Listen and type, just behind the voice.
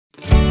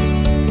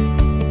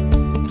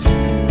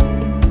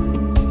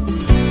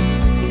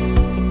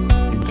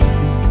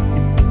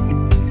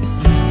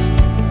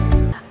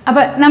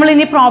അപ്പോൾ നമ്മൾ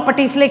ഇനി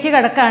പ്രോപ്പർട്ടീസിലേക്ക്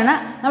കിടക്കുകയാണ്.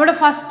 നമ്മുടെ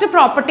ഫസ്റ്റ്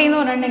പ്രോപ്പർട്ടി എന്ന്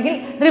പറഞ്ഞിട്ടുണ്ടെങ്കിൽ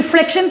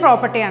റിഫ്ലക്ഷൻ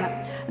പ്രോപ്പർട്ടിയാണ്.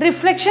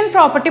 റിഫ്ലക്ഷൻ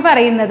പ്രോപ്പർട്ടി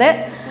പറയുന്നത്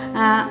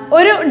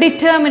ഒരു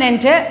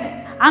ഡിറ്റർമിനൻറ്റ്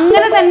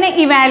അങ്ങനെ തന്നെ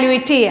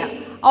ഇവാലുവേറ്റ് ചെയ്യുക.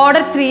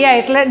 ഓർഡർ 3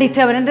 ആയിട്ടുള്ള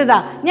ഡിറ്റർമിനൻറ്റ് ഇതാ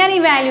ഞാൻ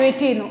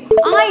ഇവാലുവേറ്റ് ചെയ്യുന്നു.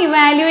 ആ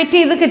ഇവാലുവേറ്റ്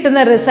ചെയ്ത്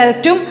കിട്ടുന്ന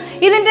റിസൾട്ടും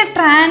ഇതിൻ്റെ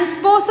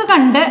ട്രാൻസ്പോസ്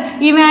കണ്ട്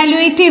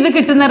ഇവാലുവേറ്റ് ചെയ്ത്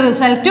കിട്ടുന്ന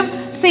റിസൾട്ടും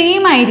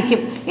സെയിം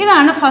ആയിരിക്കും.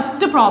 ഇതാണ്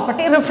ഫസ്റ്റ്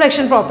പ്രോപ്പർട്ടി,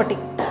 റിഫ്ലക്ഷൻ പ്രോപ്പർട്ടി.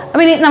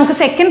 അപ്പോൾ ഇനി നമുക്ക്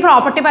സെക്കൻഡ്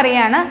പ്രോപ്പർട്ടി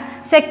പറയുകയാണ്.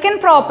 Second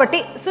property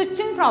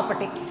switching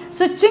property.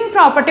 Switching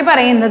property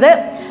പറയുന്നത്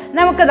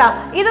നമുക്കിതാ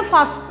ഇത്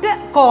ഫസ്റ്റ്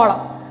കോളം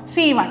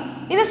C1,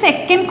 ഇത്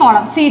സെക്കൻഡ്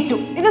കോളം C2,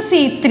 ഇത്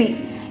C3,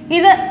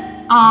 ഇത്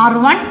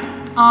R1,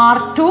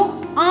 R2,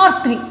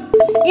 R3.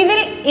 ഇതിൽ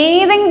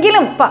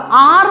ഏതെങ്കിലും ഇപ്പം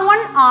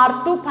R1,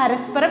 R2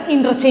 പരസ്പരം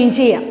ഇൻ്റർചേഞ്ച്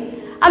ചെയ്യാം.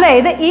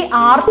 അതായത് ഈ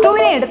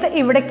R2വിനെ എടുത്ത്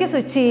ഇവിടേക്ക്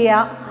സ്വിച്ച്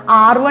ചെയ്യുക,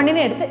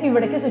 R1നെ എടുത്ത്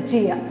ഇവിടേക്ക് സ്വിച്ച്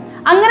ചെയ്യുക.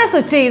 അങ്ങനെ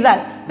സ്വിച്ച് ചെയ്താൽ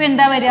ഇപ്പം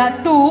എന്താ വരിക?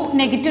 2,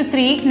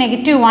 -3,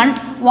 -1,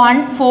 1,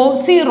 4,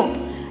 0.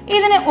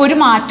 ഇതിന് ഒരു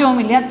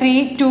മാറ്റവുമില്ല.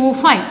 3, 2,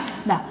 5.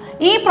 ഇതാ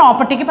ഈ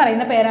പ്രോപ്പർട്ടിക്ക്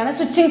പറയുന്ന പേരാണ്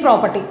സ്വിച്ചിങ്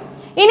പ്രോപ്പർട്ടി.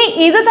 ഇനി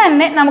ഇത്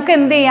തന്നെ നമുക്ക്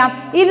എന്ത് ചെയ്യാം?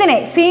 ഇതിനെ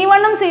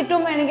C1ഉം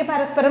C2ഉം വേണമെങ്കിൽ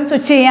പരസ്പരം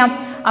സ്വിച്ച് ചെയ്യാം.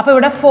 അപ്പോൾ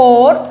ഇവിടെ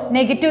 4,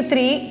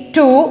 -3,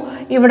 2,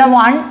 ഇവിടെ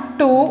 1,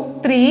 2,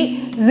 3,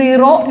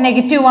 0,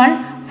 -1,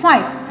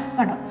 5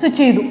 കേട്ടോ, സ്വിച്ച്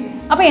ചെയ്തു.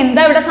 അപ്പോൾ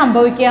എന്താ ഇവിടെ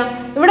സംഭവിക്കുക?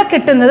 ഇവിടെ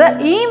കിട്ടുന്നത്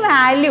ഈ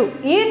വാല്യൂ,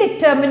 ഈ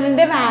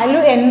ഡിറ്റർമിനൻ്റിൻ്റെ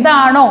വാല്യൂ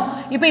എന്താണോ,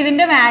 ഇപ്പോൾ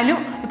ഇതിൻ്റെ വാല്യൂ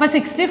ഇപ്പോൾ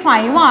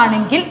 65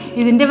 ആണെങ്കിൽ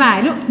ഇതിൻ്റെ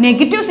വാല്യൂ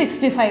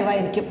 -65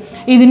 ആയിരിക്കും,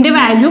 ഇതിൻ്റെ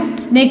വാല്യൂ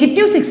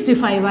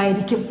 -65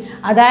 ആയിരിക്കും.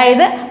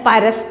 അതായത്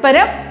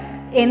പരസ്പരം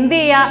എന്ത്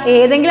ചെയ്യുക?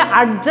 ഏതെങ്കിലും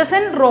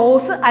അഡ്ജസൻറ്റ്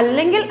റോസ്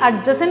അല്ലെങ്കിൽ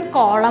അഡ്ജസൻറ്റ്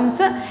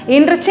കോളംസ്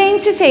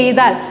ഇൻ്റർചേഞ്ച്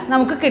ചെയ്താൽ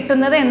നമുക്ക്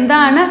കിട്ടുന്നത്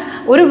എന്താണ്?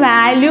 ഒരു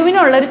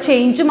വാല്യൂവിനുള്ളൊരു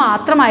ചേഞ്ച്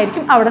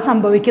മാത്രമായിരിക്കും അവിടെ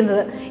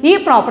സംഭവിക്കുന്നത്. ഈ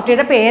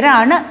പ്രോപ്പർട്ടിയുടെ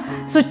പേരാണ്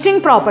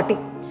സ്വിച്ചിങ് പ്രോപ്പർട്ടി.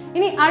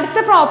 ഇനി അടുത്ത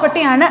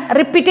പ്രോപ്പർട്ടിയാണ്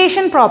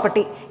റിപ്പീറ്റേഷൻ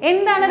പ്രോപ്പർട്ടി.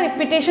 എന്താണ്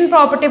റിപ്പീറ്റേഷൻ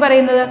പ്രോപ്പർട്ടി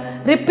പറയുന്നത്?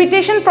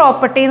 റിപ്പീറ്റേഷൻ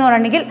പ്രോപ്പർട്ടി എന്ന്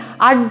പറഞ്ഞിട്ടുണ്ടെങ്കിൽ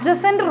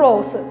അഡ്ജസൻറ്റ്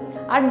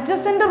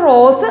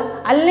റോസ്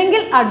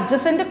അല്ലെങ്കിൽ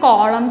അഡ്ജസൻറ്റ്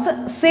കോളംസ്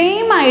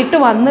സെയിം ആയിട്ട്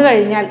വന്നു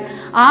കഴിഞ്ഞാൽ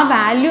ആ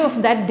value of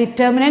that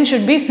determinant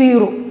should be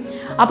 0.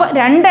 അപ്പോൾ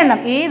രണ്ടെണ്ണം,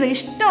 ഏത്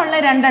ഇഷ്ടമുള്ള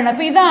രണ്ടെണ്ണം,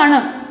 അപ്പോൾ ഇതാണ്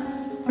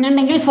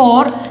എന്നുണ്ടെങ്കിൽ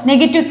 4,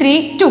 -3,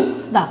 2.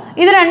 ഇതാ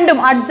ഇത് രണ്ടും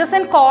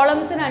അഡ്ജസൻറ്റ്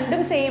കോളംസ് രണ്ടും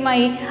സെയിം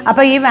ആയി.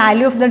 അപ്പോൾ ഈ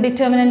വാല്യൂ ഓഫ് ദ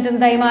ഡിറ്റർമിനൻറ്റ്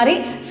എന്തായി മാറി?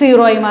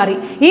 0 ആയി മാറി.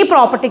 ഈ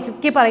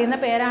പ്രോപ്പർട്ടിക്ക് പറയുന്ന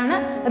പേരാണ്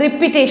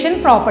റിപ്പീറ്റേഷൻ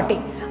പ്രോപ്പർട്ടി.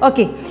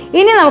 ഓക്കെ,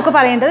 ഇനി നമുക്ക്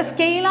പറയേണ്ടത്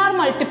scalar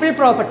multiple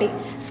property.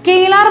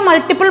 Scalar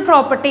multiple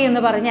property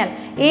എന്ന് പറഞ്ഞാൽ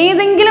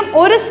ഏതെങ്കിലും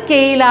ഒരു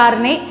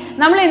സ്കെയിലാറിനെ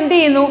നമ്മൾ എന്ത്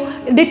ചെയ്യുന്നു?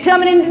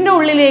 ഡിറ്റർമിനൻറ്റിൻ്റെ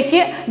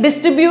ഉള്ളിലേക്ക്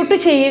ഡിസ്ട്രിബ്യൂട്ട്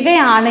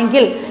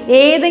ചെയ്യുകയാണെങ്കിൽ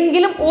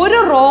ഏതെങ്കിലും ഒരു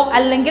റോ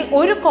അല്ലെങ്കിൽ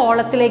ഒരു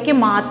കോളത്തിലേക്ക്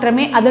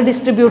മാത്രമേ അത്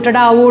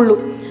ഡിസ്ട്രിബ്യൂട്ടഡ് ആവുള്ളൂ.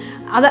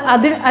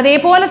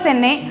 അതേപോലെ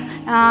തന്നെ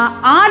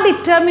ആ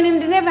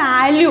ഡിറ്റർമിനൻറ്റിൻ്റെ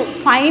വാല്യൂ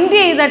ഫൈൻഡ്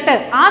ചെയ്തിട്ട്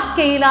ആ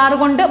സ്കെയിലാർ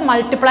കൊണ്ട്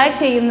മൾട്ടിപ്ലൈ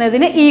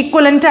ചെയ്യുന്നതിന്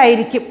ഈക്വലൻ്റ്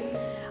ആയിരിക്കും.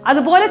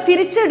 അതുപോലെ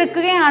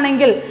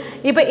തിരിച്ചെടുക്കുകയാണെങ്കിൽ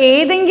ഇപ്പോൾ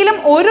ഏതെങ്കിലും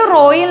ഒരു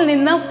റോയിൽ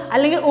നിന്നും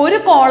അല്ലെങ്കിൽ ഒരു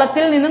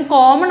കോളത്തിൽ നിന്നും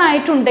കോമൺ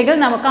ആയിട്ടുണ്ടെങ്കിൽ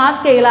നമുക്ക് ആ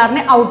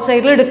സ്കെയിലാറിനെ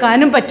ഔട്ട്സൈഡിൽ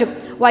എടുക്കാനും പറ്റും.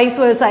 വൈസ്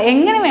വേഴ്സ,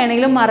 എങ്ങനെ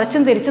വേണമെങ്കിലും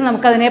മറിച്ചും തിരിച്ചും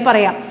നമുക്കതിനെ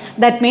പറയാം.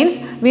 ദാറ്റ് മീൻസ്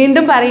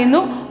വീണ്ടും പറയുന്നു,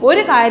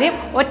 ഒരു കാര്യം,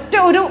 ഒറ്റ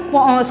ഒരു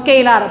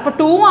സ്കെയിലാർ ഇപ്പോൾ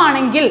 2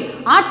 ആണെങ്കിൽ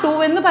ആ 2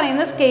 എന്ന്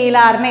പറയുന്ന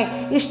സ്കെയിലാറിനെ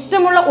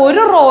ഇഷ്ടമുള്ള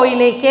ഒരു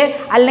റോയിലേക്ക്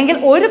അല്ലെങ്കിൽ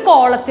ഒരു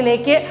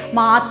കോളത്തിലേക്ക്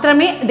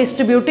മാത്രമേ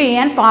ഡിസ്ട്രിബ്യൂട്ട്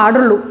ചെയ്യാൻ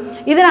പാടുള്ളൂ.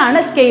 ഇതിനാണ്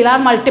സ്കെയിലാർ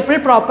മൾട്ടിപ്പിൾ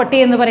പ്രോപ്പർട്ടി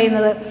എന്ന്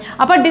പറയുന്നത്.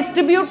 അപ്പോൾ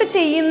ഡിസ്ട്രിബ്യൂട്ട്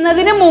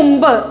ചെയ്യുന്നതിന്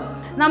മുമ്പ്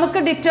നമുക്ക്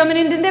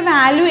ഡിറ്റർമിനൻറ്റിൻ്റെ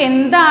വാല്യൂ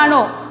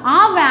എന്താണോ ആ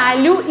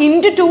വാല്യൂ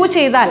 × 2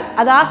 ചെയ്താൽ,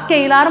 അത് ആ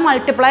സ്കെയിലാർ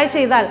മൾട്ടിപ്ലൈ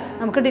ചെയ്താൽ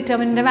നമുക്ക്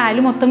ഡിറ്റർമിനൻറ്റിൻ്റെ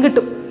വാല്യൂ മൊത്തം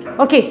കിട്ടും.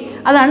 ഓക്കെ,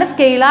 അതാണ്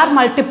സ്കെയിലാർ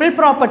മൾട്ടിപ്പിൾ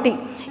പ്രോപ്പർട്ടി.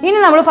 ഇനി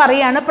നമ്മൾ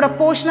പറയുകയാണ്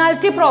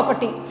പ്രൊപ്പോർഷണാലിറ്റി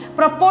പ്രോപ്പർട്ടി.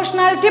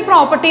 പ്രൊപ്പോർഷണാലിറ്റി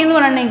പ്രോപ്പർട്ടി എന്ന്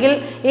പറഞ്ഞിട്ടുണ്ടെങ്കിൽ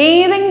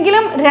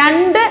ഏതെങ്കിലും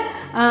 2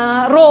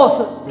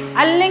 റോസ്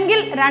അല്ലെങ്കിൽ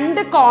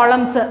 2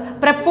 കോളംസ്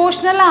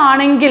പ്രപ്പോർഷണൽ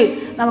ആണെങ്കിൽ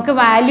നമുക്ക്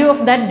value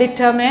of that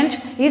determinant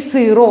is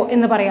 0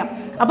 എന്ന് പറയാം.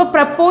 അപ്പോൾ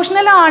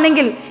പ്രപ്പോർഷണൽ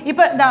ആണെങ്കിൽ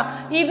ഇപ്പോൾ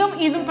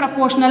ഇതും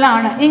പ്രപ്പോർഷണൽ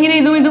ആണ്, ഇങ്ങനെ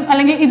ഇതും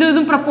അല്ലെങ്കിൽ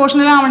ഇതും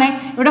പ്രപ്പോർഷണൽ ആവണേ.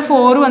 ഇവിടെ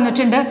 4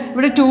 വന്നിട്ടുണ്ട്,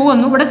 ഇവിടെ 2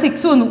 വന്നു, ഇവിടെ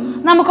 6 വന്നു.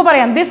 നമുക്ക്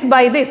പറയാം ദിസ്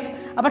ബൈ ദിസ്.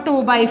 അപ്പോൾ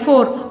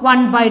 2/4,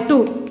 1/2.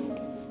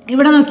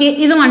 ഇവിടെ നോക്കി,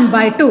 ഇത്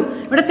 1/2,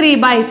 ഇവിടെ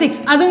 3/6,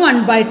 അതും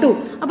 1/2.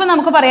 അപ്പോൾ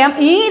നമുക്ക് പറയാം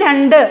ഈ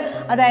 2,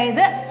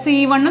 അതായത്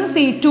C1ഉം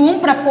C2ഉം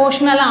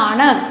പ്രപ്പോർഷണൽ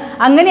ആണ്.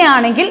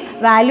 അങ്ങനെയാണെങ്കിൽ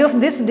വാല്യൂ ഓഫ്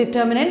ദിസ്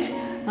ഡിറ്റർമിനൻറ്റ്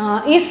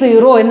ഈ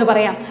 0 എന്ന്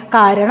പറയാം.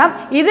 കാരണം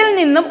ഇതിൽ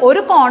നിന്നും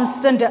ഒരു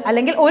കോൺസ്റ്റൻറ്റ്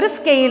അല്ലെങ്കിൽ ഒരു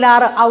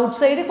സ്കെയിലാർ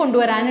ഔട്ട്സൈഡ്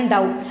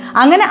കൊണ്ടുവരാനുണ്ടാവും.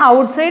 അങ്ങനെ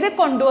ഔട്ട്സൈഡ്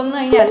കൊണ്ടുവന്നു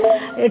കഴിഞ്ഞാൽ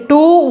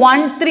 2,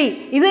 1, 3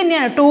 ഇത്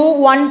തന്നെയാണ് 2,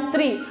 1,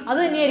 3 അത്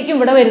തന്നെയായിരിക്കും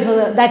ഇവിടെ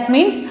വരുന്നത്. That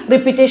means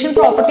repetition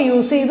property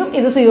use ചെയ്തും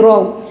ഇത് 0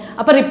 ആവും.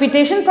 അപ്പോൾ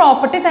റിപ്പീറ്റേഷൻ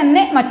പ്രോപ്പർട്ടി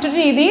തന്നെ മറ്റൊരു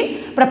രീതിയിൽ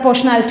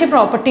പ്രപ്പോർഷണാലിറ്റി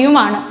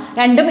പ്രോപ്പർട്ടിയുമാണ്.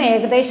 രണ്ടും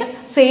ഏകദേശം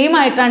സെയിം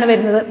ആയിട്ടാണ്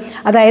വരുന്നത്.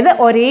 അതായത്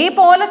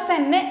ഒരേപോലെ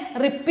തന്നെ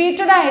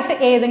റിപ്പീറ്റഡ് ആയിട്ട്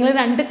ഏതെങ്കിലും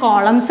 2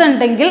 കോളംസ്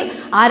ഉണ്ടെങ്കിൽ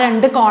ആ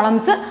 2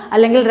 കോളംസ്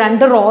അല്ലെങ്കിൽ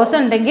 2 റോസ്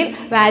ഉണ്ടെങ്കിൽ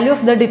value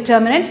of the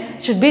determinant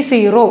should be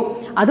 0.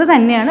 അത്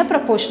തന്നെയാണ്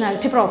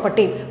പ്രൊപ്പോർഷണാലിറ്റി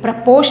പ്രോപ്പർട്ടി.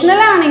 പ്രൊപ്പോർഷണൽ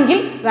ആണെങ്കിൽ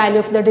value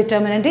of the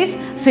determinant is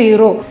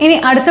 0. ഇനി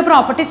അടുത്ത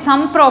പ്രോപ്പർട്ടി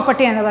സം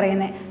പ്രോപ്പർട്ടിയാണ്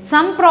പറയുന്നത്.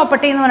 സം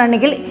പ്രോപ്പർട്ടി എന്ന്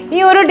പറഞ്ഞിട്ടുണ്ടെങ്കിൽ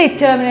ഈ ഒരു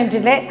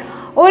ഡിറ്റർമിനന്റിലെ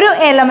ഒരു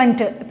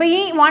എലമെൻറ്റ്, ഇപ്പോൾ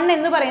ഈ 1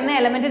 എന്ന് പറയുന്ന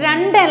എലമെൻറ്റ്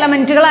 2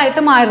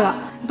 എലമെൻറ്റുകളായിട്ട് മാറുക.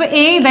 ഇപ്പോൾ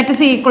A that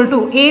is equal to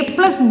A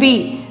plus B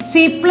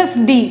C plus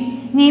D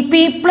ഇനി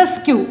പി പ്ലസ്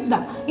ക്യൂ.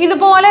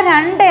 ഇതുപോലെ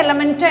 2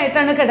 എലമെൻ്റ്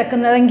ആയിട്ടാണ്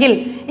കിടക്കുന്നതെങ്കിൽ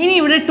ഇനി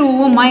ഇവിടെ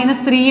 2ഉം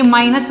 -3ഉം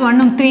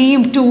 -1ഉം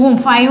 3ഉം 2ഉം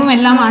 5ഉം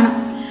എല്ലാമാണ്.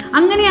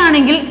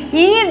 അങ്ങനെയാണെങ്കിൽ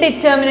ഈ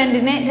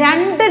ഡിറ്റർമിനൻറ്റിനെ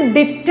 2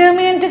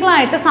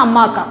 ഡിറ്റർമിനൻറ്റുകളായിട്ട്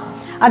സമ്മാക്കാം.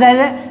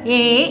 അതായത്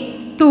എ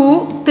 2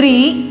 3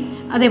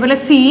 അതേപോലെ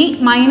സി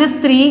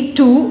 -3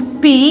 2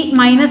 പി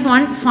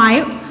 -1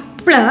 5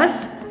 പ്ലസ്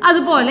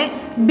അതുപോലെ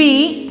ബി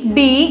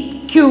ഡി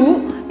ക്യൂ.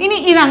 ഇനി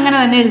ഇതങ്ങനെ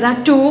തന്നെ എഴുതാം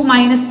 2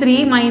 -3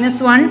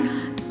 -1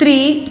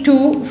 3 2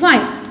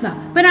 5.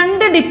 ഇപ്പോൾ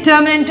 2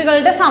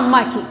 ഡിറ്റർമിനൻറ്റുകളുടെ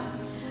സമ്മാക്കി.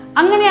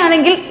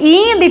 അങ്ങനെയാണെങ്കിൽ ഈ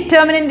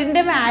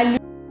ഡിറ്റർമിനൻറ്റിൻ്റെ വാല്യൂ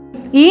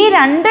ഈ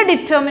 2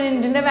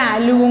 ഡിറ്റർമിനൻറ്റിൻ്റെ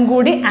വാല്യൂവും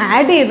കൂടി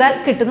ആഡ് ചെയ്താൽ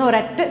കിട്ടുന്ന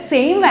ഒരൊറ്റ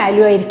സെയിം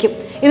വാല്യൂ ആയിരിക്കും.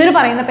 ഇതിന്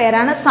പറയുന്ന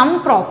പേരാണ് സം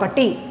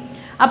പ്രോപ്പർട്ടി.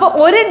 അപ്പോൾ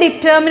ഒരു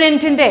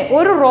ഡിറ്റർമിനൻറ്റിൻ്റെ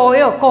ഒരു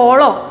റോയോ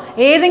കോളോ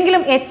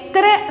ഏതെങ്കിലും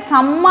എത്ര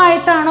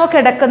സമ്മായിട്ടാണോ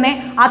കിടക്കുന്നത്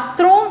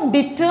അത്രയും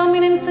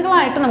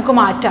ഡിറ്റർമിനൻസുകളായിട്ട് നമുക്ക്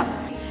മാറ്റാം.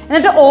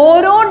 എന്നിട്ട്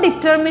ഓരോ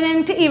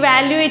ഡിറ്റർമിനൻറ്റ്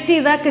ഇവാലുവേറ്റ്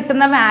ചെയ്താൽ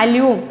കിട്ടുന്ന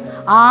വാല്യൂവും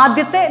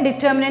ആദ്യത്തെ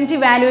ഡിറ്റർമിനൻറ്റ്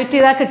ഇവാലുവേറ്റ്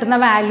ചെയ്താൽ കിട്ടുന്ന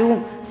വാല്യൂവും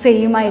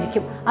സെയിം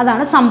ആയിരിക്കും.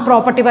 അതാണ് സം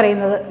പ്രോപ്പർട്ടി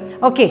പറയുന്നത്.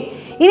 ഓക്കെ,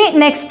 ഇനി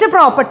നെക്സ്റ്റ്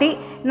പ്രോപ്പർട്ടി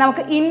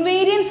നമുക്ക്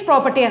ഇൻവേരിയൻസ്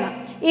പ്രോപ്പർട്ടിയാണ്.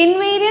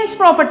 ഇൻവേരിയൻസ്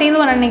പ്രോപ്പർട്ടി എന്ന്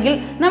പറഞ്ഞിട്ടുണ്ടെങ്കിൽ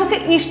നമുക്ക്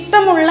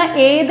ഇഷ്ടമുള്ള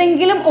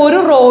ഏതെങ്കിലും ഒരു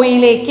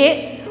റോയിലേക്ക്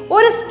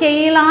ഒരു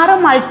സ്കെയിലാറ്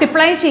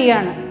മൾട്ടിപ്ലൈ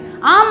ചെയ്യാണ്.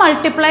 ആ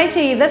മൾട്ടിപ്ലൈ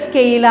ചെയ്ത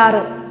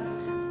സ്കെയിലാറ്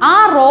ആ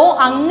റോ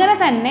അങ്ങനെ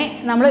തന്നെ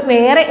നമ്മൾ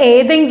വേറെ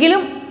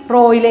ഏതെങ്കിലും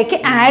റോയിലേക്ക്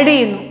ആഡ്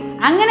ചെയ്യുന്നു.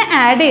 അങ്ങനെ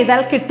ആഡ്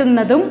ചെയ്താൽ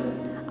കിട്ടുന്നതും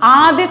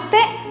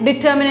ആദ്യത്തെ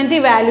ഡിറ്റർമിനൻറ്റ്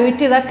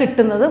ഇവാലുവേറ്റ് ചെയ്താൽ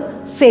കിട്ടുന്നതും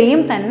സെയിം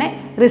തന്നെ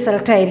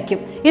റിസൾട്ട് ആയിരിക്കും.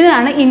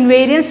 ഇതിനാണ്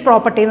ഇൻവേരിയൻസ്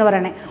പ്രോപ്പർട്ടി എന്ന്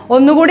പറയുന്നത്.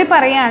 ഒന്നുകൂടി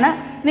പറയാണ്,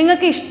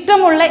 നിങ്ങൾക്ക്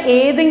ഇഷ്ടമുള്ള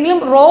ഏതെങ്കിലും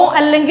റോ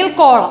അല്ലെങ്കിൽ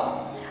കോളം.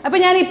 അപ്പോൾ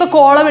ഞാനിപ്പോൾ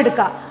കോളം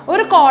എടുക്കുക.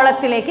 ഒരു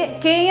കോളത്തിലേക്ക്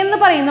കെ എന്ന്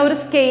പറയുന്ന ഒരു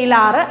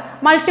സ്കെയിലാറ്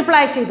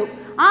മൾട്ടിപ്ലൈ ചെയ്തു.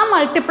 ആ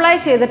മൾട്ടിപ്ലൈ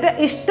ചെയ്തിട്ട്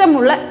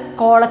ഇഷ്ടമുള്ള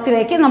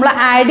കോളത്തിലേക്ക് നമ്മൾ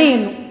ആഡ്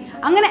ചെയ്യുന്നു.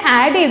 അങ്ങനെ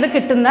ആഡ് ചെയ്ത്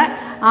കിട്ടുന്ന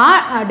ആ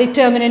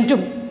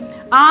ഡിറ്റർമിനൻറ്റും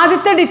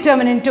ആദ്യത്തെ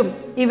ഡിറ്റർമിനൻറ്റും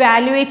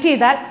ഇവാലുവേറ്റ്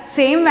ചെയ്താൽ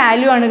സെയിം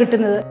വാല്യൂ ആണ്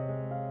കിട്ടുന്നത്.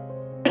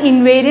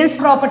 ഇൻവേരിയൻസ്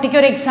പ്രോപ്പർട്ടിക്ക്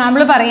ഒരു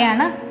എക്സാമ്പിൾ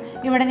പറയാണ്.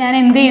 ഇവിടെ ഞാൻ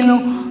എന്ത് ചെയ്യുന്നു,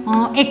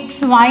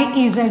 X Y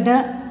Z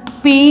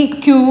P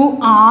Q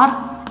R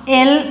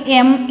L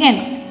M N.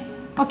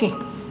 Okay,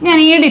 ഞാൻ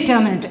ഈ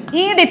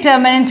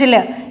ഡിറ്റർമിനൻറ്റിൽ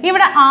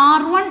ഇവിടെ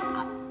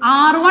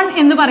R1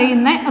 എന്ന്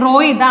പറയുന്ന റോ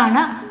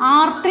ഇതാണ്,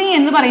 R3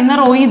 എന്ന് പറയുന്ന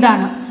റോ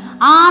ഇതാണ്.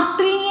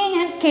 R3യെ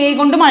ഞാൻ K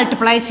കൊണ്ട്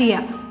മൾട്ടിപ്ലൈ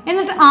ചെയ്യാം,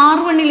 എന്നിട്ട്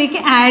R1ലേക്ക്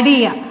ആഡ്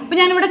ചെയ്യുക. അപ്പോൾ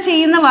ഞാനിവിടെ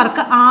ചെയ്യുന്ന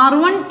work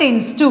R1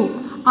 tense to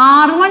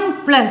R1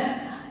 plus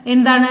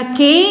എന്താണ്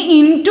K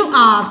ഇൻറ്റു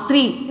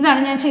R3.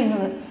 ഇതാണ് ഞാൻ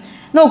ചെയ്യുന്നത്.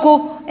 നോക്കൂ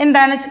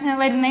എന്താണ്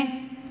വരുന്നത്,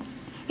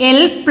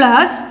 L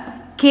plus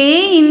K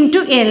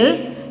into L,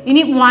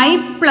 ഇനി Y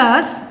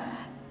plus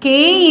K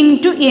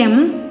into M,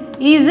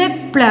 Z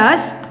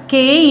plus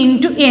K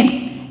into N.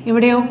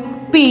 ഇവിടെയോ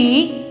P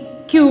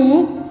Q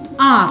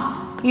R,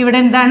 ഇവിടെ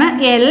എന്താണ്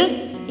L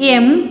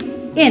M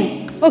N.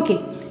 ഓക്കെ,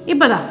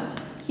 ഇപ്പോൾ ദാ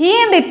ഈ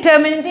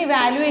ഡിറ്റർമിനൻറ്റ്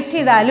ഇവാലുവേറ്റ്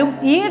ചെയ്താലും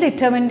ഈ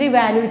ഡിറ്റർമിനൻറ്റ്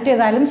ഇവാലുവേറ്റ്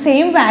ചെയ്താലും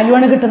സെയിം വാല്യൂ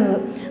ആണ് കിട്ടുന്നത്.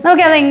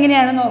 നമുക്കത്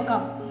എങ്ങനെയാണ്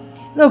നോക്കാം.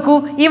 നോക്കൂ,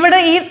 ഇവിടെ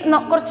ഈ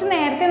കുറച്ച്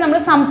നേരത്തെ നമ്മൾ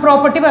സം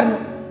പ്രോപ്പർട്ടി പറഞ്ഞു.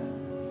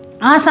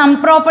 ആ സം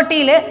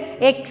പ്രോപ്പർട്ടിയിൽ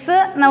എക്സ്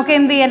നമുക്ക്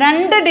എന്ത് ചെയ്യാം,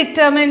 2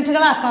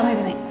 ഡിറ്റർമിനൻറ്റുകളാക്കാം.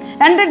 ഇതിനെ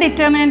 2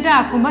 ഡിറ്റർമിനൻറ്റ്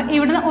ആക്കുമ്പോൾ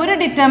ഇവിടുന്ന് ഒരു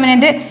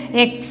ഡിറ്റർമിനൻറ്റ്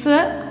എക്സ്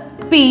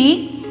പി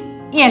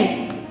എൽ,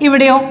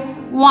 ഇവിടെയോ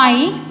വൈ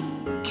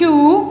ക്യു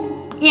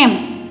എം,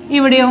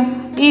 ഇവിടെയോ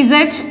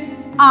ഇസഡ്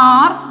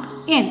ആർ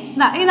എൻ.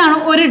 ഇതാണ്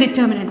ഒരു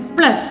ഡിറ്റർമിനൻറ്റ്.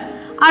 പ്ലസ്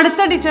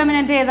അടുത്ത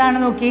ഡിറ്റർമിനൻറ്റ് ഏതാണ്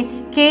നോക്കി,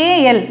 കെ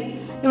എൽ,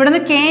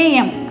 ഇവിടുന്ന് K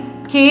M,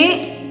 K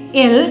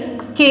L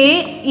K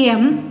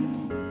M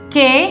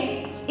K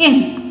N.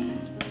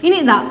 ഇനി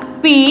ഇതാ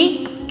P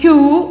Q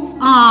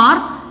R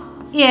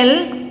L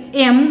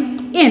M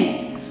N.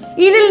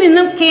 ഇതിൽ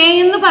നിന്നും കെ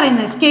എന്ന്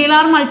പറയുന്നത്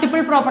സ്കെയിലാർ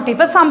മൾട്ടിപ്പിൾ പ്രോപ്പർട്ടി,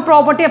 ഇപ്പോൾ സം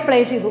പ്രോപ്പർട്ടി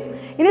അപ്ലൈ ചെയ്തു.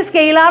 ഇനി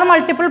സ്കെയിലാർ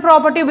മൾട്ടിപ്പിൾ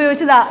പ്രോപ്പർട്ടി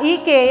ഉപയോഗിച്ച് ഇതാ ഈ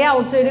കെയെ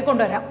ഔട്ട് സൈഡിൽ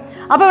കൊണ്ടുവരാം.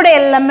 അപ്പോൾ ഇവിടെ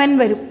എൽ എം എൻ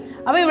വരും.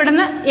 അപ്പോൾ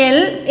ഇവിടുന്ന് എൽ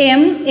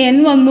എം എൻ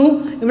വന്നു,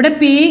 ഇവിടെ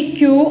പി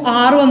ക്യു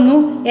ആർ വന്നു,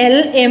 എൽ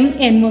എം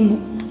എൻ വന്നു.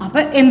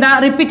 അപ്പോൾ എന്താ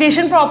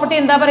റിപ്പീറ്റേഷൻ പ്രോപ്പർട്ടി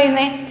എന്താ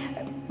പറയുന്നത്,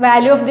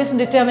 value of this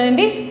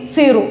determinant is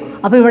 0.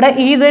 അപ്പോൾ ഇവിടെ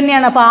ഇത്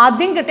തന്നെയാണ്. അപ്പോൾ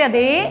ആദ്യം കിട്ടിയ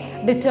അതേ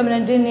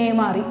ഡിറ്റർമിനൻറ്റ് തന്നെ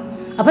മാറി.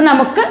 അപ്പോൾ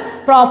നമുക്ക്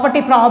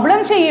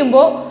പ്രോബ്ലം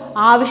ചെയ്യുമ്പോൾ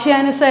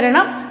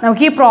ആവശ്യാനുസരണം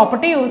നമുക്ക് ഈ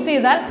പ്രോപ്പർട്ടി യൂസ്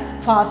ചെയ്താൽ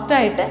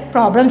ഫാസ്റ്റായിട്ട്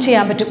പ്രോബ്ലം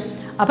ചെയ്യാൻ പറ്റും.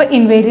 അപ്പോൾ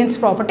ഇൻവേരിയൻസ്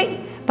പ്രോപ്പർട്ടി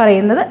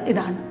പറയുന്നത്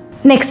ഇതാണ്.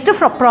 Next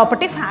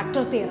property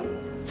factor theorem.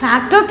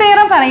 Factor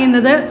theorem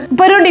പറയുന്നത്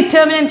ഇപ്പോൾ ഒരു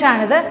ഡിറ്റർമിനൻ്റ്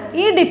ആണിത്.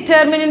 ഈ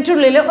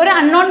ഡിറ്റർമിനൻറ്റുള്ളിൽ ഒരു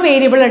അൺനോൺ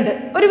വേരിയബിൾ ഉണ്ട്,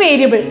 ഒരു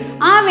വേരിയബിൾ.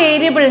 ആ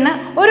വേരിയബിളിന്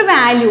ഒരു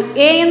വാല്യൂ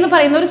എ എന്ന്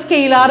പറയുന്ന ഒരു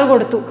സ്കെയിലാർ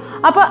കൊടുത്തു.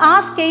 അപ്പോൾ ആ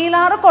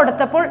സ്കെയിലാർ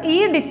കൊടുത്തപ്പോൾ ഈ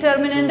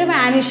determinant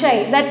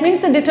വാനിഷായി. That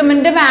means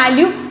determinant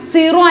value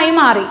 0 ആയി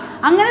മാറി.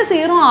 അങ്ങനെ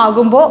 0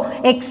 ആകുമ്പോൾ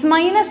എക്സ്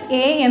മൈനസ്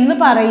എ എന്ന്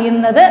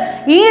പറയുന്നത്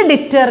ഈ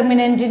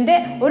ഡിറ്റർമിനൻറ്റിൻ്റെ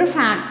ഒരു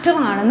ഫാക്ടർ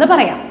ആണെന്ന്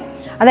പറയാം.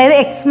 അതായത്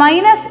X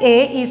minus A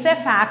is A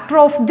factor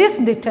of this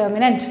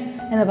determinant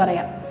എന്ന്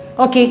പറയാം.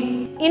 ഓക്കെ,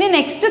 ഇനി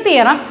next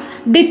theorem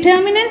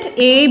determinant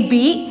A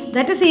B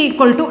that is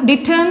equal to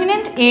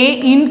determinant A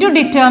into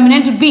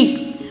determinant B.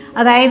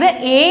 അതായത്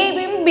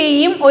എയും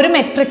ബിയും ഒരു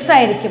മെട്രിക്സ്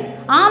ആയിരിക്കും.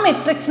 ആ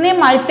മെട്രിക്സിനെ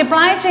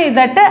മൾട്ടിപ്ലൈ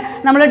ചെയ്തിട്ട്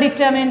നമ്മൾ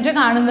ഡിറ്റർമിനൻറ്റ്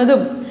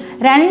കാണുന്നതും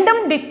രണ്ടും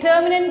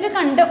ഡിറ്റർമിനൻറ്റ്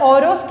കണ്ട്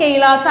ഓരോ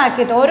സ്കെയിലാസ്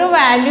ആക്കിയിട്ട് ഓരോ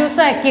വാല്യൂസ്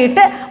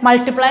ആക്കിയിട്ട്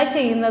മൾട്ടിപ്ലൈ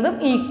ചെയ്യുന്നതും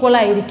ഈക്വൽ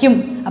ആയിരിക്കും.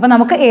 അപ്പോൾ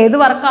നമുക്ക് ഏത്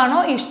വർക്കാണോ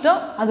ഇഷ്ടം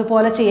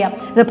അതുപോലെ ചെയ്യാം.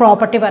 ഇത്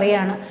പ്രോപ്പർട്ടി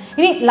പറയുകയാണ്.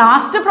 ഇനി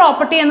ലാസ്റ്റ്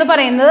പ്രോപ്പർട്ടി എന്ന്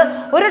പറയുന്നത്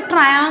ഒരു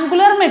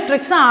ട്രയാങ്കുലർ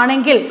മെട്രിക്സ്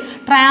ആണെങ്കിൽ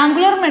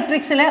ട്രയാങ്കുലർ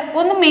മെട്രിക്സിൽ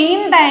ഒന്ന്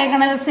മെയിൻ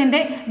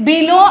ഡയഗണൽസിൻ്റെ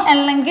ബിലോ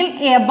അല്ലെങ്കിൽ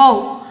എബവ്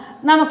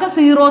നമുക്ക്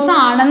സീറോസ്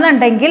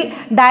ആണെന്നുണ്ടെങ്കിൽ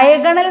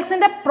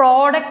ഡയഗണൽസിൻ്റെ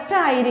പ്രോഡക്റ്റ്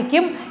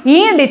ആയിരിക്കും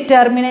ഈ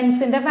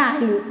ഡിറ്റർമിനൻസിൻ്റെ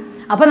വാല്യൂ.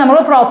 അപ്പോൾ നമ്മൾ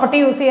പ്രോപ്പർട്ടി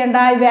യൂസ് ചെയ്യേണ്ട,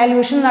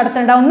 ഇവാലുവേഷൻ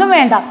നടത്തേണ്ട ഒന്നും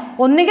വേണ്ട.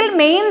 ഒന്നുകിൽ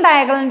മെയിൻ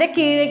ഡയഗണലിൻ്റെ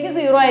കീഴേക്ക്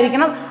 0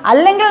 ആയിരിക്കണം,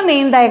 അല്ലെങ്കിൽ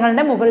മെയിൻ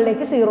ഡയഗണലിൻ്റെ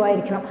മുകളിലേക്ക് 0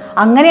 ആയിരിക്കണം.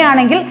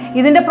 അങ്ങനെയാണെങ്കിൽ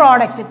ഇതിൻ്റെ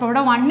പ്രോഡക്റ്റ് ഇപ്പോൾ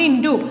ഇവിടെ 1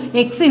 into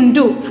X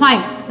into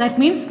 5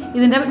 that means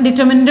ഇതിൻ്റെ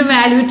ഡിറ്റർമിനൻ്റ്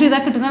വാല്യൂറ്റ്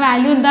ചെയ്താൽ കിട്ടുന്ന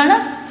വാല്യൂ എന്താണ്?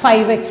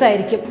 5x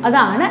ആയിരിക്കും.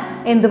 അതാണ്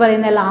എന്ത്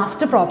പറയുന്നത്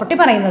ലാസ്റ്റ് പ്രോപ്പർട്ടി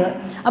പറയുന്നത്.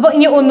 അപ്പോൾ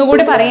ഇനി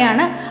ഒന്നുകൂടി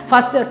പറയുകയാണ്.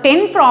 ഫസ്റ്റ്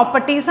 10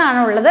 പ്രോപ്പർട്ടീസ്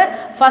ആണ് ഉള്ളത്.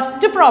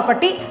 First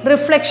property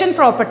reflection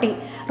property.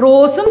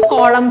 റോസും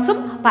കോളംസും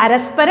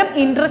പരസ്പരം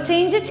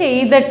ഇൻ്റർചേഞ്ച്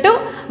ചെയ്തിട്ട്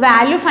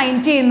വാല്യൂ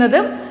ഫൈൻഡ്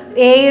ചെയ്യുന്നതും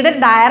എയുടെ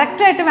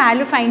ഡയറക്റ്റായിട്ട്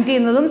വാല്യൂ ഫൈൻഡ്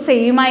ചെയ്യുന്നതും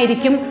സെയിം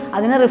ആയിരിക്കും.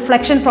 അതിന്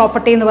റിഫ്ലക്ഷൻ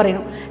പ്രോപ്പർട്ടി എന്ന്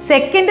പറയുന്നു.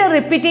 Second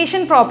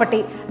repetition property.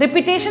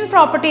 Repetition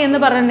property എന്ന്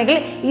പറഞ്ഞിട്ടുണ്ടെങ്കിൽ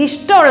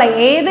ഇഷ്ടമുള്ള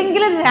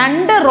ഏതെങ്കിലും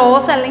 2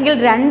 റോസ് അല്ലെങ്കിൽ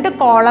 2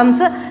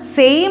 കോളംസ്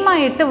സെയിം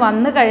ആയിട്ട്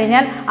വന്നു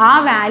കഴിഞ്ഞാൽ ആ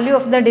value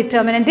of the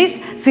determinant is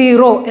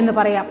 0 എന്ന്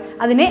പറയാം.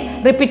 അതിനെ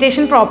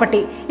റിപ്പീറ്റേഷൻ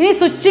പ്രോപ്പർട്ടി. ഇനി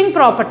സ്വിച്ചിങ്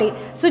പ്രോപ്പർട്ടി.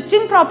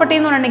 സ്വിച്ചിങ് പ്രോപ്പർട്ടി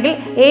എന്ന് പറഞ്ഞിട്ടുണ്ടെങ്കിൽ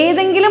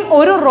ഏതെങ്കിലും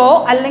ഒരു റോ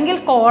അല്ലെങ്കിൽ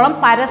കോളം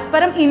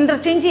പരസ്പരം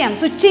ഇൻ്റർചേഞ്ച് ചെയ്യാം,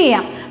 സ്വിച്ച്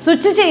ചെയ്യാം.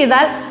 സ്വിച്ച്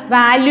ചെയ്താൽ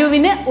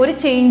വാല്യൂവിന് ഒരു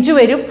ചേഞ്ച്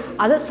വരും.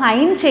 അത്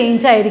സൈൻ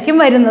ചേഞ്ച് ആയിരിക്കും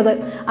വരുന്നത്.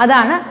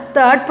 അതാണ്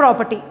തേർഡ്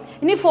പ്രോപ്പർട്ടി.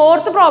 ഇനി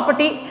fourth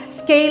property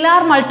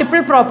scalar multiple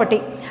property.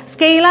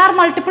 Scalar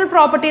multiple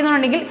property എന്ന്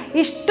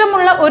പറഞ്ഞിട്ടുണ്ടെങ്കിൽ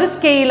ഇഷ്ടമുള്ള ഒരു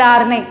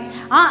സ്കെയിലാറിനെ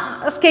ആ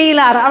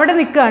സ്കെയിലാർ അവിടെ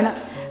നിൽക്കുകയാണ്.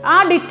 ആ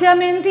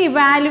ഡിറ്റർമിനൻറ്റ്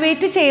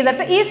ഇവാലുവേറ്റ്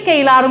ചെയ്തിട്ട് ഈ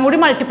സ്കെയിലാറും കൂടി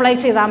മൾട്ടിപ്ലൈ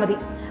ചെയ്താൽ മതി.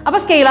 അപ്പോൾ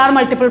സ്കെയിലാർ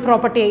മൾട്ടിപ്പിൾ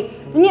പ്രോപ്പർട്ടി ആയി.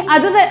 ഇനി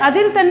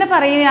അതിൽ തന്നെ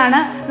പറയുകയാണ്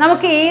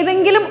നമുക്ക്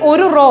ഏതെങ്കിലും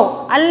ഒരു റോ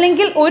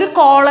അല്ലെങ്കിൽ ഒരു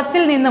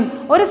കോളത്തിൽ നിന്നും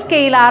ഒരു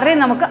സ്കെയിലാറിനെ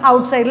നമുക്ക്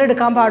ഔട്ട്സൈഡിൽ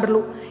എടുക്കാൻ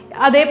പാടുള്ളൂ.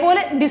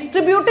 അതേപോലെ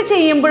ഡിസ്ട്രിബ്യൂട്ട്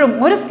ചെയ്യുമ്പോഴും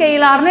ഒരു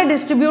സ്കെയിലാറിനെ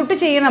ഡിസ്ട്രിബ്യൂട്ട്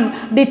ചെയ്യണം.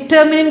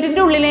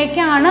 ഡിറ്റർമിനൻറ്റിൻ്റെ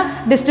ഉള്ളിലേക്കാണ്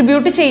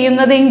ഡിസ്ട്രിബ്യൂട്ട്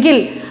ചെയ്യുന്നതെങ്കിൽ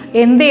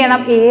എന്ത്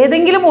ചെയ്യണം?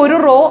 ഏതെങ്കിലും ഒരു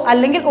റോ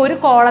അല്ലെങ്കിൽ ഒരു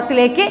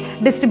കോളത്തിലേക്ക്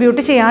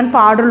ഡിസ്ട്രിബ്യൂട്ട് ചെയ്യാൻ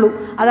പാടുള്ളൂ.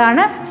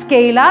 അതാണ്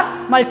സ്കെയിലാർ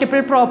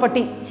മൾട്ടിപ്പിൾ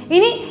പ്രോപ്പർട്ടി.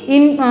 ഇനി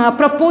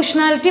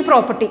പ്രൊപ്പോർഷണാലിറ്റി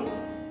പ്രോപ്പർട്ടി.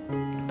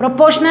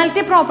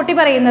 പ്രൊപ്പോർഷണാലിറ്റി പ്രോപ്പർട്ടി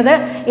പറയുന്നത്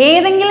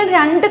ഏതെങ്കിലും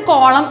 2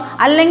 കോളം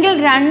അല്ലെങ്കിൽ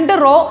 2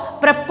 റോ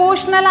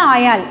പ്രൊപ്പോർഷണൽ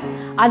ആയാൽ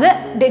അത്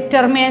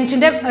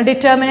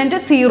ഡിറ്റർമിനൻറ്റ്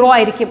 0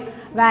 ആയിരിക്കും.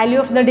 Value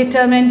of the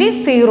determinant is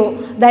 0.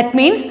 That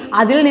means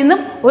അതിൽ നിന്നും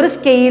ഒരു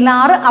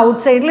സ്കെയിലാർ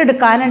ഔട്ട്സൈഡിൽ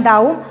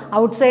എടുക്കാനുണ്ടാവും.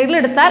 ഔട്ട്സൈഡിൽ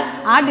എടുത്താൽ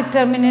ആ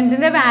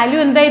ഡിറ്റർമിനൻറ്റിൻ്റെ വാല്യൂ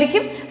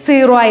എന്തായിരിക്കും?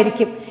 0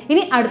 ആയിരിക്കും.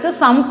 ഇനി അടുത്ത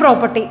സം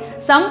പ്രോപ്പർട്ടി.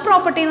 സം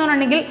പ്രോപ്പർട്ടി എന്ന്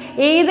പറഞ്ഞിട്ടുണ്ടെങ്കിൽ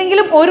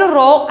ഏതെങ്കിലും ഒരു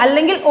റോ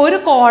അല്ലെങ്കിൽ ഒരു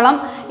കോളം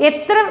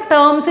എത്ര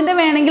ടേംസിൻ്റെ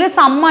വേണമെങ്കിലും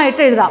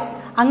സമ്മായിട്ട് എഴുതാം.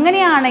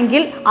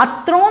 അങ്ങനെയാണെങ്കിൽ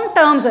അത്രയും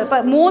ടേംസ്,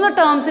 ഇപ്പം 3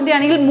 ടേംസിൻ്റെ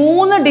ആണെങ്കിൽ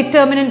 3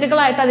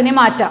 ഡിറ്റർമിനൻറ്റുകളായിട്ട് അതിനെ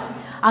മാറ്റാം.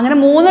 അങ്ങനെ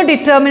 3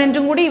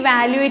 ഡിറ്റർമിനൻറ്റും കൂടി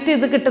ഇവാലുവേറ്റ്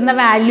ചെയ്ത് കിട്ടുന്ന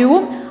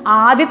വാല്യൂവും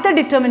ആദ്യത്തെ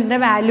ഡിറ്റർമിനൻറ്റിൻ്റെ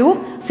വാല്യൂവും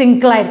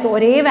സിംഗിൾ ആയിരിക്കും,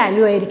 ഒരേ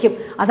വാല്യൂ ആയിരിക്കും.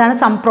 അതാണ്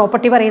സം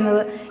പ്രോപ്പർട്ടി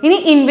പറയുന്നത്. ഇനി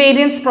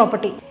ഇൻവേരിയൻസ്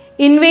പ്രോപ്പർട്ടി.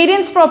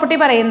 ഇൻവേരിയൻസ് പ്രോപ്പർട്ടി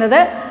പറയുന്നത്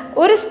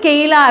ഒരു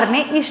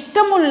സ്കെയിലാറിനെ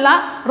ഇഷ്ടമുള്ള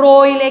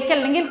റോയിലേക്ക്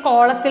അല്ലെങ്കിൽ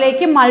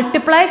കോളത്തിലേക്ക്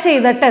മൾട്ടിപ്ലൈ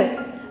ചെയ്തിട്ട്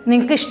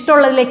നിങ്ങൾക്ക്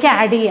ഇഷ്ടമുള്ളതിലേക്ക്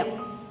ആഡ് ചെയ്യാം.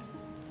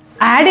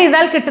 ആഡ്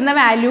ചെയ്താൽ കിട്ടുന്ന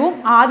വാല്യൂവും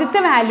ആദ്യത്തെ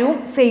വാല്യൂവും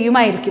സെയിം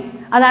ആയിരിക്കും.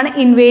 അതാണ്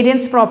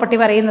ഇൻവേരിയൻസ് പ്രോപ്പർട്ടി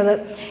പറയുന്നത്.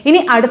 ഇനി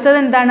അടുത്തത്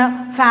എന്താണ്?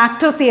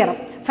 Factor theorem.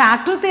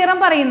 ഫാക്ടർ തിയറം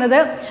പറയുന്നത്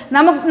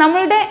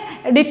നമ്മളുടെ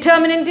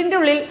ഡിറ്റർമിനൻറ്റിൻ്റെ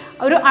ഉള്ളിൽ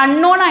ഒരു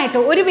അൺനോൺ ആയിട്ട്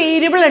ഒരു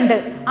വേരിയബിൾ ഉണ്ട്.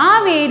 ആ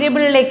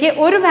വേരിയബിളിലേക്ക്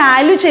ഒരു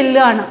വാല്യൂ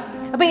ചെല്ലുകയാണ്.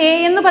 അപ്പോൾ എ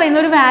എന്ന് പറയുന്ന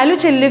ഒരു വാല്യൂ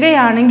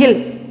ചെല്ലുകയാണെങ്കിൽ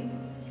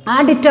ആ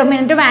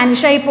ഡിറ്റർമിനൻറ്റ്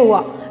വാനിഷായി പോവുക,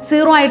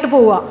 0 ആയിട്ട്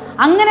പോവുക.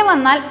 അങ്ങനെ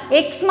വന്നാൽ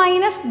എക്സ്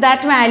മൈനസ്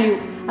ദാറ്റ് വാല്യൂ,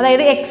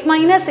 അതായത് X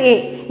minus A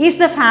is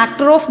the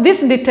factor of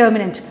this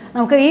determinant.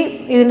 നമുക്ക്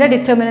ഇതിൻ്റെ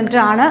ഡിറ്റർമിനൻറ്റ്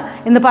ആണ്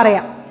എന്ന്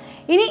പറയാം.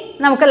 ഇനി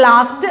നമുക്ക്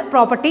last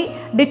property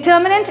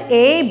determinant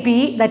A B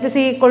that is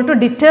equal to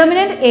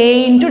determinant A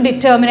into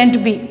determinant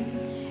B.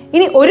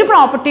 ഇനി ഒരു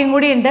പ്രോപ്പർട്ടിയും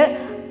കൂടി ഉണ്ട്.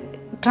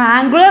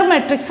 ട്രയാങ്കുലർ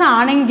മെട്രിക്സ്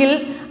ആണെങ്കിൽ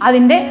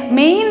അതിൻ്റെ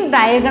മെയിൻ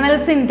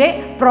ഡയഗണൽസിൻ്റെ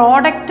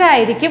പ്രോഡക്റ്റ്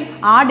ആയിരിക്കും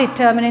ആ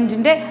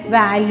ഡിറ്റർമിനൻറ്റിൻ്റെ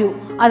വാല്യൂ.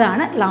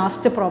 അതാണ്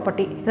ലാസ്റ്റ്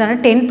പ്രോപ്പർട്ടി. ഇതാണ്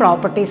 10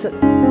 പ്രോപ്പർട്ടീസ്.